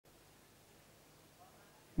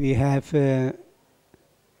We have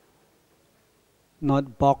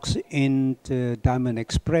not boxed in the Diamond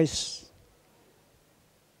Express.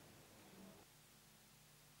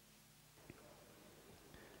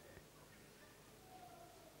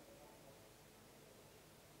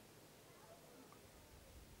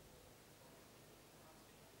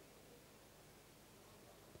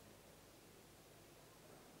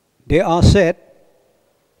 They are set.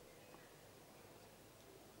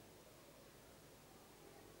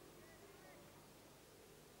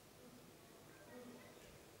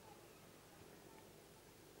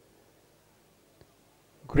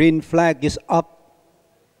 Green flag is up.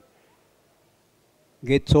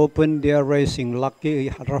 Gates open, they are racing. Lucky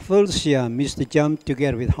Rafflesia missed the jump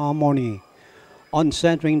together with Harmony. On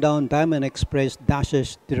centering down, Diamond Express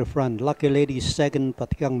dashes to the front. Lucky Lady second,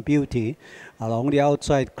 Patikang Beauty. Along the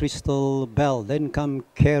outside, Crystal Bell. Then come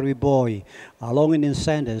Carry Boy. Along in the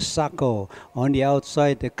center, Sako. On the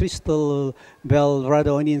outside, the Crystal Bell,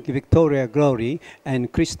 rather on in Victoria Glory.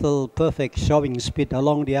 And Crystal Perfect showing speed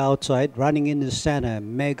along the outside. Running in the center,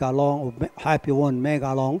 Mega Long, Happy One,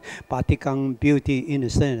 Mega Long. Patikang Beauty in the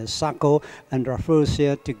center, Sako and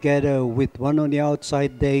Rafflesia together with one on the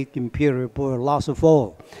outside, they Imperial Boy. Last of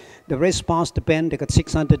all, the race past the bend. They got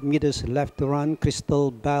 600 meters left to run. Crystal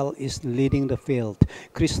Bell is leading the field.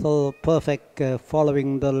 Crystal Perfect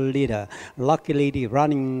following the leader. Lucky Lady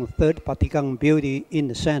running third. Patikang Beauty in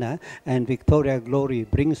the center. And Victoria Glory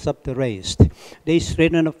brings up the race. They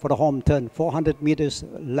straighten up for the home turn. 400 meters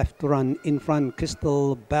left to run. In front,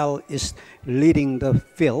 Crystal Bell is leading the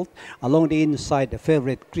field. Along the inside, the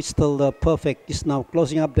favorite Crystal Perfect is now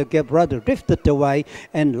closing up the gap. Rather drifted away.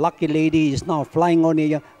 And Lucky Lady is now flying on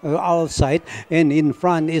the outside, and in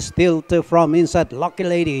front is still from inside. Lucky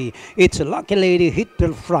Lady, it's Lucky Lady hit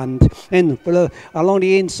the front, and along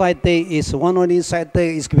the inside there is one on the inside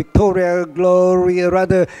there is Victoria Glory,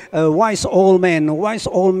 rather Wise Old Man. Wise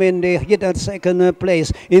Old Man, they hit at second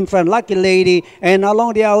place. In front, Lucky Lady, and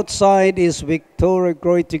along the outside is Victoria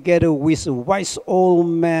Glory together with Wise Old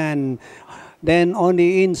Man. Then on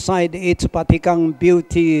the inside, it's Patikang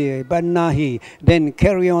Beauty, Banahi. Then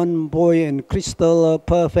Carry On Boy and Crystal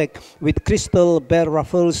Perfect with Crystal Bell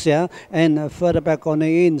Rafflesia. And further back on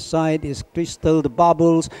the inside is Crystal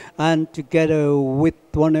Bubbles. And together with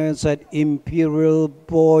one inside, Imperial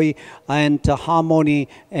Boy and Harmony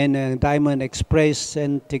and Diamond Express.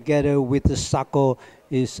 And together with the Sako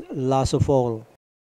is last of all.